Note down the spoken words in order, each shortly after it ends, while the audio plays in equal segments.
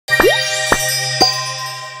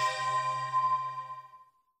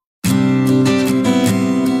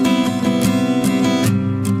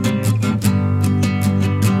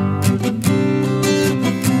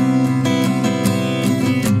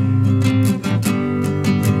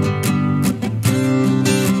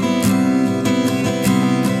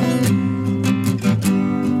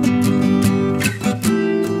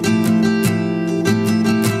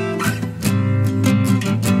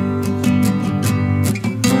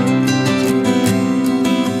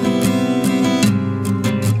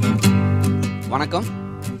வணக்கம்.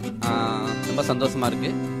 ரொம்ப சந்தோஷமாக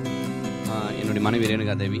இருக்குது. என்னுடைய மனைவி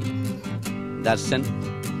ரேணுகா தேவி, தர்ஷன்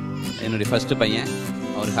என்னுடைய ஃபஸ்ட்டு பையன்,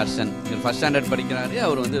 அவர் ஹர்ஷன். இவர் ஃபஸ்ட் ஸ்டாண்டர்ட் படிக்கிறாரு.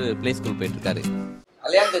 அவர் வந்து ப்ளே ஸ்கூல் போயிட்டுருக்காரு.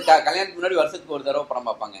 கல்யாணத்துக்கு முன்னாடி வருஷத்துக்கு ஒரு தடவை படம்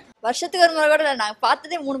பார்ப்பாங்க. வருஷத்துக்கு ஒரு முறை கூட இல்லை, நாங்கள்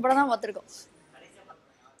பார்த்ததே 3 படம் தான் பார்த்துருக்கோம்.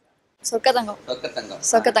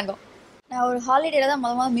 சொக்கத்தங்கம் நான் ஒரு ஹாலிடேல தான்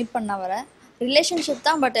முதல் மீட் பண்ண வரேன். ரிலேஷன்ஷிப்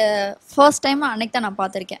தான், பட் ஃபர்ஸ்ட் டைம் அன்னைக்கு தான் நான்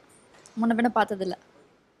பார்த்துருக்கேன். முன்ன பின்ன பார்த்ததில்லை.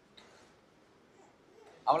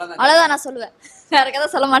 அவ்வளோதான் நான் சொல்லுவேன், வேற கதை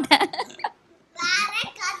சொல்ல மாட்டேன்.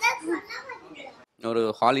 ஒரு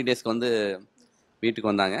ஹாலிடேஸ்க்கு வந்து வீட்டுக்கு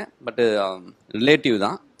வந்தாங்க. பட்டு ரிலேட்டிவ்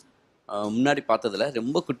தான். முன்னாடி பார்த்ததில்ல.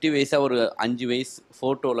 ரொம்ப குட்டி வயசாக ஒரு 5 வயசு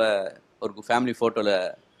ஃபோட்டோவில், ஒரு ஃபேமிலி ஃபோட்டோவில்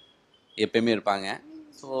எப்பயுமே இருப்பாங்க.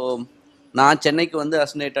 ஸோ நான் சென்னைக்கு வந்து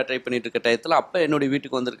அசனேட்டாக ட்ரை பண்ணிகிட்டு இருக்க டயத்தில் அப்போ என்னுடைய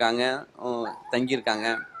வீட்டுக்கு வந்திருக்காங்க, தங்கியிருக்காங்க.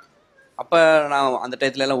 அப்போ நான் அந்த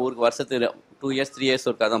டயத்துல எல்லாம் ஊருக்கு வருஷத்துக்கு 2 இயர்ஸ் 3 இயர்ஸ்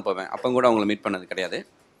ஒருக்காக தான் போவேன். அப்போ கூட அவங்கள மீட் பண்ணது கிடையாது.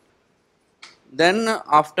 தென்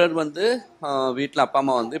ஆஃப்டர் வந்து வீட்டில் அப்பா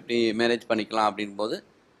அம்மா வந்து இப்படி மேரேஜ் பண்ணிக்கலாம் அப்படின்போது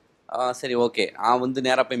சரி ஓகே, நான் வந்து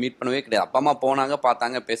நேராக போய் மீட் பண்ணவே கிடையாது. அப்பா அம்மா போனாங்க,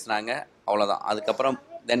 பார்த்தாங்க, பேசுனாங்க, அவ்வளோதான். அதுக்கப்புறம்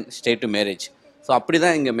தென் ஸ்டேட் டு மேரேஜ். ஸோ அப்படி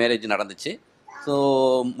தான் இங்கே மேரேஜ் நடந்துச்சு. ஸோ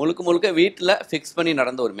முழுக்க வீட்டில் ஃபிக்ஸ் பண்ணி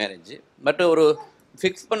நடந்த ஒரு மேரேஜ். பட் ஒரு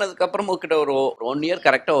ஃபிக்ஸ் பண்ணதுக்கப்புறம் கிட்ட ஒரு 1 இயர்,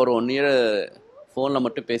 கரெக்டாக ஒரு 1 இயர் ஃபோனில்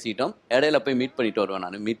மட்டும் பேசிக்கிட்டோம். இடையில போய் மீட் பண்ணிட்டு வருவேன்.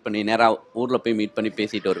 நான் மீட் பண்ணி நேராக ஊரில் போய் மீட் பண்ணி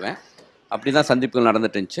பேசிட்டு வருவேன். அப்படி தான் சந்திப்புகள்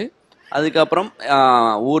நடந்துட்டு இருந்துச்சு. அதுக்கப்புறம்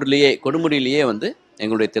ஊர்லேயே கொடுமுடியிலேயே வந்து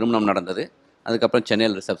எங்களுடைய திருமணம் நடந்தது. அதுக்கப்புறம்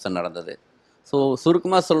சென்னையில் ரிசப்ஷன் நடந்தது. ஸோ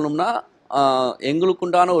சுருக்கமாக சொல்லணும்னா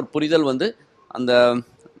எங்களுக்குண்டான ஒரு புரிதல் வந்து அந்த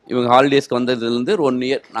இவங்க ஹாலிடேஸ்க்கு வந்ததுலேருந்து ஒரு 1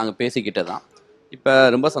 இயர் நாங்கள் பேசிக்கிட்டே தான். இப்போ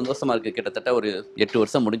ரொம்ப சந்தோஷமாக இருக்குது. கிட்டத்தட்ட ஒரு 8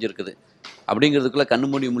 வருஷம் முடிஞ்சிருக்குது. அப்படிங்கிறதுக்குள்ளே கண்ணு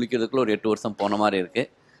மூடி முழிக்கிறதுக்குள்ளே ஒரு 8 வருஷம் போன மாதிரி இருக்குது.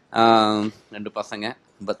 2 பசங்க,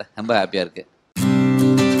 ரொம்ப ஹாப்பியாக இருக்குது.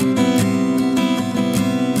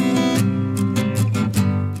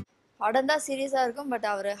 படம் தான் சீரியஸாக இருக்கும், பட்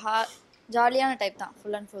அவர் ஜாலியான டைப் தான்,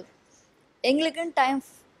 ஃபுல் அண்ட் ஃபுல். எங்களுக்குன்னு டைம்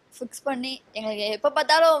ஃபிக்ஸ் பண்ணி எங்களுக்கு எப்போ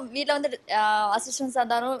பார்த்தாலும் வீட்டில் வந்து அசிஸ்டன்ஸாக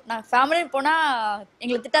இருந்தாலும் நாங்கள் ஃபேமிலின்னு போனால்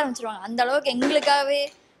எங்களை திட்ட ஆரம்பிச்சிருவாங்க. அந்த அளவுக்கு எங்களுக்காகவே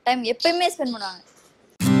டைம் எப்பயுமே ஸ்பெண்ட் பண்ணுவாங்க.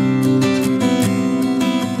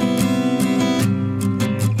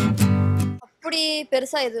 அப்படி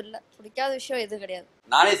பெருசாக எதுவும் இல்லை, பிடிக்காத விஷயம் எதுவும் கிடையாது.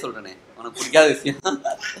 நானே சொல்கிறேனே, உனக்கு பிடிக்காத விஷயம்.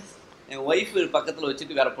 என் ஒய்ஃபு பக்கத்தில்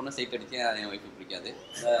வச்சுட்டு வேற பொண்ணை சைட் அடித்தேன். என் ஒய்ஃபு பிடிக்காது.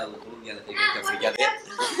 பிடிக்காது.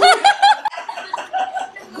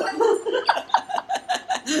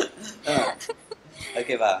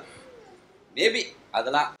 ஓகேவா? மேபி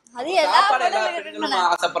அதெல்லாம் சாப்பாடு எல்லா பெண்களும்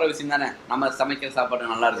ஆசைப்படுற விஷயம் தானே. நம்ம சமைக்கிற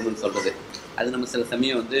சாப்பாடு நல்லா இருக்குன்னு சொல்றது. அது நம்ம சில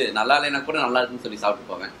சமயம் வந்து நல்லா இல்லைன்னா கூட நல்லா இருக்குன்னு சொல்லி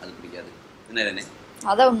சாப்பிட்டு போவேன். அது பிடிக்காது. என்ன?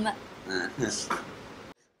 அதான் உண்மை.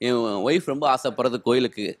 என் ஒய்ஃப் ரொம்ப ஆசைப்படுறது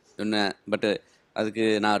கோயிலுக்கு என்ன. பட்டு அதுக்கு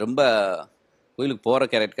நான் ரொம்ப கோயிலுக்கு போகிற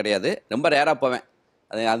கேரக்டர் கிடையாது. ரொம்ப ரேராக போவேன்.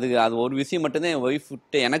 அது ஒரு விஷயம் மட்டும்தான் என்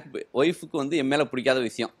ஒய்ஃப்கிட்ட. எனக்கு ஒய்ஃபுக்கு வந்து என் மேலே பிடிக்காத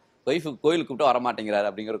விஷயம், ஒய்ஃபுக்கு கோயிலுக்கு கூப்பிட்டு வரமாட்டேங்கிறாரு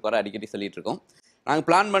அப்படிங்கிற குறை அடிக்கடி சொல்லிகிட்டு இருக்கோம். நாங்கள்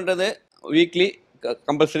பிளான் பண்ணுறது வீக்லி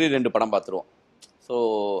கம்பல்சரி 2 படம் பார்த்துருவோம். ஸோ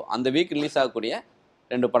அந்த வீக் ரிலீஸ் ஆகக்கூடிய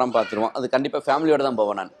 2 படம் பார்த்துருவோம். அது கண்டிப்பாக ஃபேமிலியோடு தான்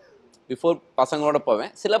போவேன். நான் பிஃபோர் பசங்களோட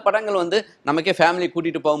போவேன். சில படங்கள் வந்து நமக்கே ஃபேமிலி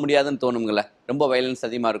கூட்டிகிட்டு போக முடியாதுன்னு தோணுங்கள. ரொம்ப வைலன்ஸ்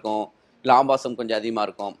அதிகமாக இருக்கும், இல்லை ஆபாசம் கொஞ்சம் அதிகமாக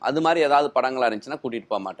இருக்கும். அது மாதிரி ஏதாவது படங்களாக இருந்துச்சுன்னா கூட்டிகிட்டு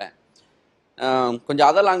போக மாட்டேன். கொஞ்சம்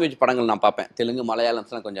அதர் லாங்குவேஜ் படங்கள் நான் பார்ப்பேன். தெலுங்கு,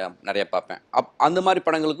 மலையாளம்ஸ்லாம் கொஞ்சம் நிறைய பார்ப்பேன். அந்த மாதிரி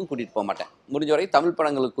படங்களுக்கும் கூட்டிகிட்டு போக மாட்டேன். முடிஞ்ச வரைக்கும் தமிழ்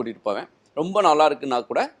படங்களுக்கு கூட்டிகிட்டு போவேன். ரொம்ப நல்லா இருக்குன்னா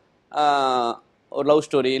கூட ஒரு லவ்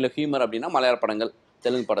ஸ்டோரி இல்லை ஹியூமர் அப்படின்னா மலையாள படங்கள்,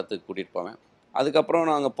 தெலுங்கு படத்துக்கு கூட்டிகிட்டு போவேன். அதுக்கப்புறம்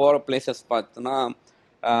நாங்கள் போகிற பிளேசஸ் பார்த்தோன்னா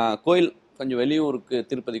கோயில் கொஞ்சம் வெளியூருக்கு,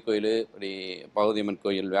 திருப்பதி கோயில், இப்படி பகவதியம்மன்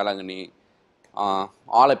கோயில், வேளாங்கண்ணி,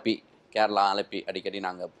 ஆலப்பி, கேரளா ஆலப்பி அடிக்கடி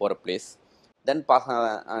நாங்கள் போகிற பிளேஸ். தென்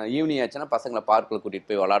ஈவினிங் ஆச்சுன்னா பசங்களை பார்க்கில் கூட்டிகிட்டு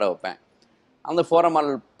போய் விளாட வைப்பேன். அந்த ஃபோரமால்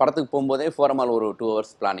படத்துக்கு போகும்போதே ஃபோரமால் ஒரு 2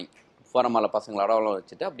 ஹவர்ஸ் பிளானிங். ஃபோரமாலில் பசங்களை விளாட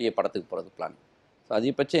வச்சுட்டு அப்படியே படத்துக்கு போகிறது பிளானிங். ஸோ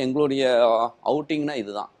அதிகபட்சம் எங்களுடைய அவுட்டிங்னா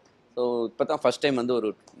இதுதான். ஸோ இப்போ தான் ஃபஸ்ட் டைம் வந்து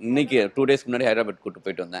இன்னைக்கு 2 டேஸ்க்கு முன்னாடி ஹைதராபாத் கூப்பிட்டு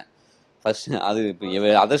போயிட்டு வந்தேன். ஃபஸ்ட் அது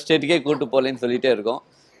இப்போ அதர் ஸ்டேட்டுக்கே கூப்பிட்டு போகலன்னு சொல்லிகிட்டே இருக்கோம்.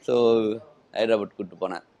 ஸோ ஹைதராபாத் கூப்பிட்டு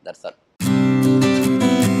போனேன். That's all.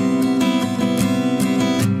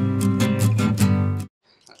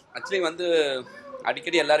 ஆக்சுவலி வந்து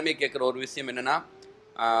அடிக்கடி எல்லாருமே கேட்குற ஒரு விஷயம் என்னென்னா,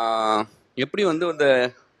 எப்படி வந்து இந்த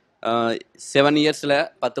 7 இயர்ஸில்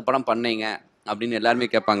 10 படம் பண்ணீங்க அப்படின்னு எல்லாருமே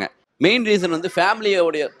கேட்பாங்க. மெயின் ரீசன் வந்து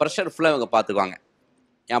ஃபேமிலியோடைய ப்ரெஷர் ஃபுல்லாக இவங்க பார்த்துக்குவாங்க.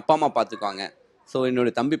 என் அப்பா அம்மா பார்த்துக்குவாங்க. ஸோ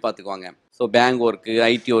என்னுடைய தம்பி பார்த்துக்குவாங்க. So bank work,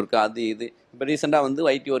 ID work, அது இது. இப்போ ரீசெண்டாக வந்து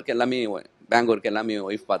ஐடி ஒர்க் எல்லாமே, பேங்க் ஒர்க் எல்லாமே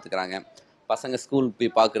ஒய்ஃப் பார்த்துக்கிறாங்க. பசங்க ஸ்கூல்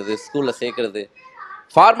போய் பார்க்குறது, ஸ்கூலில் சேர்க்குறது,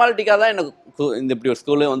 ஃபார்மாலிட்டிக்காக தான் எனக்கு இந்த இப்படி ஒரு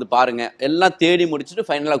ஸ்கூலு வந்து பாருங்கள் எல்லாம் தேடி முடிச்சுட்டு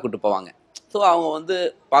ஃபைனலாக கூப்பிட்டு போவாங்க. ஸோ அவங்க வந்து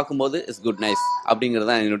பார்க்கும்போது இட்ஸ் குட் நைஸ் அப்படிங்கிறது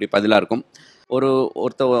தான் என்னுடைய பதிலாக இருக்கும். ஒரு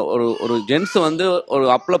ஒரு ஒரு ஜென்ஸ் வந்து ஒரு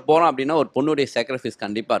அப்பில் போகிறோம் அப்படின்னா ஒரு பொண்ணுடைய சாக்ரிஃபைஸ்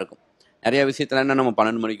கண்டிப்பாக இருக்கும். நிறைய விஷயத்தில் என்ன நம்ம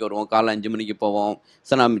 12 மணிக்கு வருவோம், காலைல 5 மணிக்கு போவோம்.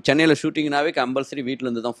 ஸோ நம்ம சென்னையில் ஷூட்டிங்னாவே கம்பல்சரி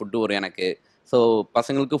வீட்டிலேருந்து தான் ஃபுட்டு வரும் எனக்கு. ஸோ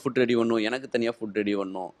பசங்களுக்கு ஃபுட் ரெடி பண்ணணும், எனக்கு தனியாக ஃபுட் ரெடி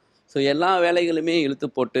பண்ணணும். ஸோ எல்லா வேலைகளுமே இழுத்து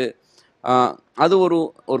போட்டு அது ஒரு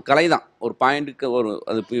ஒரு கலை தான். ஒரு பாயிண்ட்டுக்கு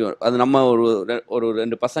அது நம்ம ஒரு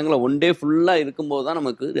 2 பசங்களை ஒன் டே ஃபுல்லாக இருக்கும்போது தான்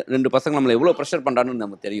நமக்கு 2 பசங்க நம்மளை எவ்வளோ ப்ரெஷர் பண்ணுறான்னு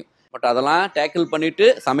நமக்கு தெரியும். பட் அதெல்லாம் டேக்கிள் பண்ணிவிட்டு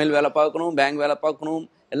சமையல் வேலை பார்க்கணும், பேங்க் வேலை பார்க்கணும்,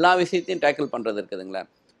 எல்லா விஷயத்தையும் டேக்கிள் பண்ணுறது இருக்குதுங்களே.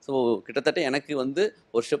 ஸோ கிட்டத்தட்ட எனக்கு வந்து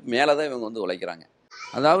ஒரு ஸ்டெப் மேலே தான் இவங்க வந்து உழைக்கிறாங்க.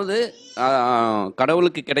 அதாவது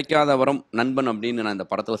கடவுளுக்கு கிடைக்காத வரம் நண்பன் அப்படின்னு நான் இந்த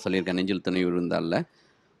படத்தில் சொல்லியிருக்கேன், நெஞ்சில் துணிவு இருந்தால.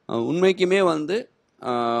 உண்மைக்குமே வந்து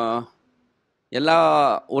எல்லா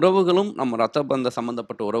உறவுகளும் நம்ம ரத்த பந்த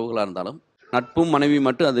சம்மந்தப்பட்ட உறவுகளாக இருந்தாலும் நட்பும் மனைவி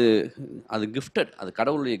மட்டும் அது கிஃப்டட், அது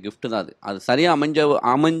கடவுளுடைய கிஃப்ட் தான். அது சரியாக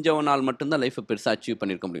அமைஞ்சவனால் மட்டும்தான் லைஃப்பை பெருசாக அச்சீவ்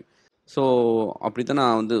பண்ணியிருக்க முடியும். ஸோ அப்படி தான்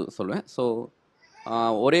நான் வந்து சொல்வேன். ஸோ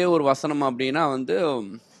ஒரே ஒரு வசனம் அப்படின்னா வந்து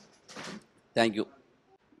தேங்க்யூ.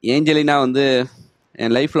 ஏஞ்சலினா வந்து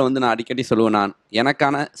என் லைஃப்பில் வந்து நான் அடிக்கடி சொல்லுவேன், நான்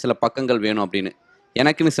எனக்கான சில பக்கங்கள் வேணும் அப்படின்னு.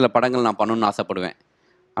 எனக்குன்னு சில படங்கள் நான் பண்ணணும்னு ஆசைப்படுவேன்.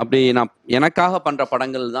 அப்படி நான் எனக்காக பண்ணுற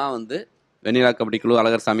படங்கள் தான் வந்து வெண்ணிலா கபடி குழு,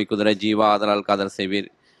 அழகர் சாமி குதிரை, ஜீவா, ஆதலால் காதல் செய்வீர்,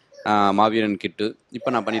 மாவீரன் கிட்டு, இப்போ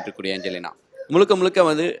நான் பண்ணிட்டு இருக்கக்கூடிய ஏஞ்சலினா. முழுக்க முழுக்க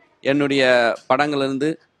வந்து என்னுடைய படங்கள்லேருந்து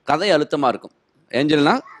கதை அழுத்தமாக இருக்கும்.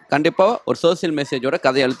 ஏஞ்சலினா கண்டிப்பாக ஒரு சோசியல் மெசேஜோட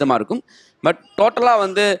கதை அழுத்தமாக இருக்கும். பட் டோட்டலாக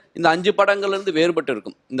வந்து இந்த 5 படங்கள்லேருந்து வேறுபட்டு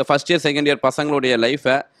இருக்கும். இந்த ஃபஸ்ட் இயர் செகண்ட் இயர் பசங்களுடைய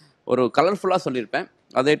லைஃப்பை ஒரு கலர்ஃபுல்லாக சொல்லியிருப்பேன்.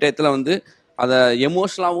 அதே டயத்தில் வந்து அதை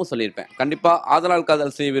எமோஷ்னலாகவும் சொல்லியிருப்பேன். கண்டிப்பாக ஆதலால்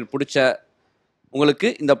காதல் செய்வீர் பிடிச்ச உங்களுக்கு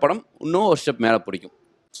இந்த படம் இன்னும் ஒரு ஸ்டெப் மேலே பிடிக்கும்.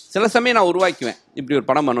 சில சமயம் நான் உருவாக்குவேன், இப்படி ஒரு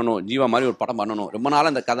படம் பண்ணணும், ஜீவா மாதிரி ஒரு படம் பண்ணணும், ரொம்ப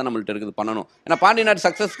நாளாக இந்த கதை நம்மள்ட்ட இருக்குது பண்ணணும். ஏன்னா பாண்டி நாடு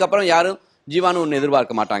சக்ஸஸ்க்கு அப்புறம் யாரும் ஜீவானு ஒன்று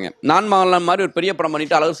எதிர்பார்க்க மாட்டாங்க. நான் மகன் மாதிரி ஒரு பெரிய படம்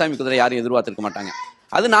பண்ணிட்டு அழகர் சாமி குதிரை யாரும் எதிர்பார்த்துருக்க மாட்டாங்க.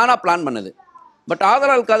 அது நானாக பிளான் பண்ணது. பட்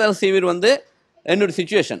ஆதலால் காதல் செய்வீர் வந்து என்னோடய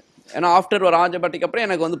சுச்சுவேஷன். ஏன்னா ஆஃப்டர் ஒரு ராஜபாட்டிக்கு அப்புறம்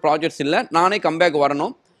எனக்கு வந்து ப்ராஜெக்ட்ஸ் இல்லை, நானே கம்பேக்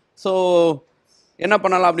வரணும். ஸோ என்ன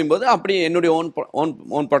பண்ணலாம் அப்படிம்போது அப்படி என்னுடைய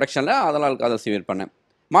ஓன் ப்ரொடக்ஷனில் ஆதலால் காதல் செய்வீர் பண்ணேன்.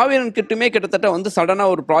 மாவீரன் கிட்டுமே கிட்டத்தட்ட வந்து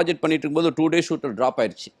சடனாக ஒரு ப்ராஜெக்ட் பண்ணிட்டு இருக்கும்போது 2 days ஷூட்டில் ட்ராப்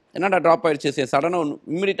ஆயிடுச்சு. என்னடா ட்ராப் ஆயிடுச்சு, சரி சடனாக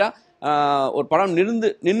இம்மிடியட்டாக ஒரு படம்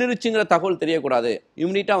நின்றுச்சுங்கிற தகவல் தெரியக்கூடாது,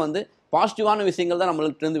 இம்மிடியட்டாக வந்து பாசிட்டிவான விஷயங்கள் தான்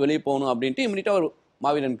நம்மள்கிட்ட வெளியே போகணும் அப்படின்ட்டு இம்மிடியட்டாக ஒரு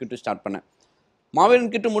மாவீரன் கிட்டு ஸ்டார்ட் பண்ணேன்.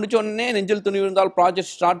 மாவீரன் கிட்டு முடிச்ச உடனே நெஞ்சில் துணிவு இருந்தால்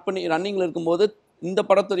ப்ராஜெக்ட் ஸ்டார்ட் பண்ணி ரன்னிங்கில் இருக்கும்போது இந்த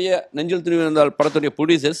படத்துடைய நெஞ்சில் துணிவு இருந்தால் படத்துடைய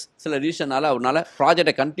ப்ரொடியூசர்ஸ் சில ரீசனால் அவரால்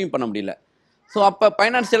ப்ராஜெக்டை கண்டினியூ பண்ண முடியல. ஸோ அப்போ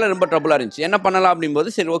ஃபைனான்சியலாக ரொம்ப ட்ரபுளாக இருந்துச்சு. என்ன பண்ணலாம் அப்படிம்போது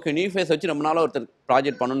சரி ஓகே நியூ ஃபேஸ் வச்சு ரொம்ப நாளாக ஒருத்தர்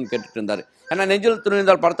ப்ராஜெக்ட் பண்ணணும்னு கேட்டுட்டு இருந்தார். ஏன்னா நெஞ்சில்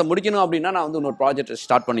துணிந்தால் படத்தை முடிக்கணும் அப்படின்னா நான் வந்து இன்னொரு ப்ராஜெக்ட்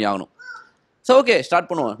ஸ்டார்ட் பண்ணி ஆகணும். ஸோ ஓகே ஸ்டார்ட்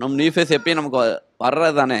பண்ணுவோம், நம்ம நியூ ஃபேஸ் எப்பயும் நமக்கு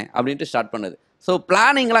வர்றது தானே அப்படின்ட்டு ஸ்டார்ட் பண்ணுது. ஸோ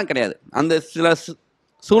பிளானிங்லாம் கிடையாது, அந்த சில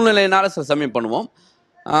சூழ்நிலையினால சில சமயம் பண்ணுவோம்.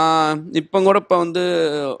 இப்போ கூட இப்போ வந்து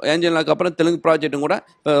ஏஞ்சலினாக்கு அப்புறம் தெலுங்கு ப்ராஜெக்ட்டும் கூட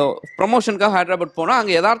இப்போ ப்ரொமோஷனுக்காக ஹைதராபாத் போனால்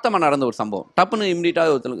அங்கே யதார்த்தமாக நடந்த ஒரு சம்பவம். டப்புன்னு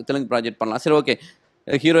இம்மிடியட்டாக ஒரு தெலுங்கு ப்ராஜெக்ட் பண்ணலாம், சரி ஓகே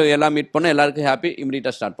ஹீரோ எல்லாம் மீட் பண்ண எல்லாருக்கும் ஹாப்பி,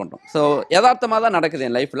 இம்மிடியட்டாக ஸ்டார்ட் பண்ணுறோம். ஸோ யதார்த்தமாக தான் நடக்குது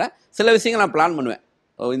என் லைஃப்பில். சில விஷயங்கள் நான் பிளான் பண்ணுவேன்.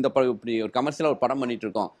 இந்த படம் இப்படி ஒரு கமர்ஷியலாக ஒரு படம் பண்ணிகிட்டு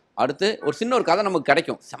இருக்கோம், அடுத்து ஒரு சின்ன ஒரு கதை நமக்கு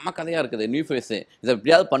கிடைக்கும், செம்ம கதையாக இருக்குது, நியூ ஃபேஸு, இதை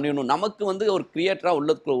எப்படியாவது பண்ணிடணும், நமக்கு வந்து ஒரு கிரியேட்டராக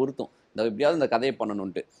உள்ளதுக்குள்ளே உறுத்தும், இந்த எப்படியாவது இந்த கதையை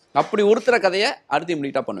பண்ணணுன்ட்டு. அப்படி உறுத்துற கதையை அடுத்து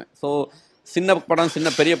இம்மிடியட்டாக பண்ணுவேன். ஸோ சின்ன படம் சின்ன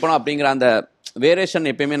பெரிய படம் அப்படிங்கிற அந்த வேரியேஷன்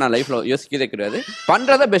எப்பயுமே நான் லைஃப்பில் யோசிக்கவே கிடையாது.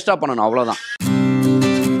 பண்ணுறதை பெஸ்ட்டாக பண்ணணும், அவ்வளோதான்.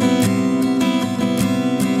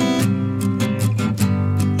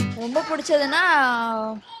 ரொம்ப பிடிச்சதுன்னா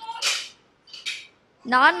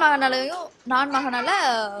நான் மகனால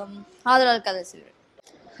ஆதலால் காதல் செய்வீர்.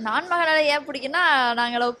 நான் மகனால ஏன் பிடிக்குன்னா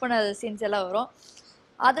நாங்கள் லவ் பண்ண சீன்ஸ் எல்லாம் வரும்.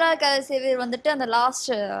 ஆதலால் காதல் செய்வீர் வந்துட்டு அந்த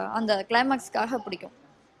லாஸ்ட் அந்த கிளைமேக்ஸ்க்காக பிடிக்கும்.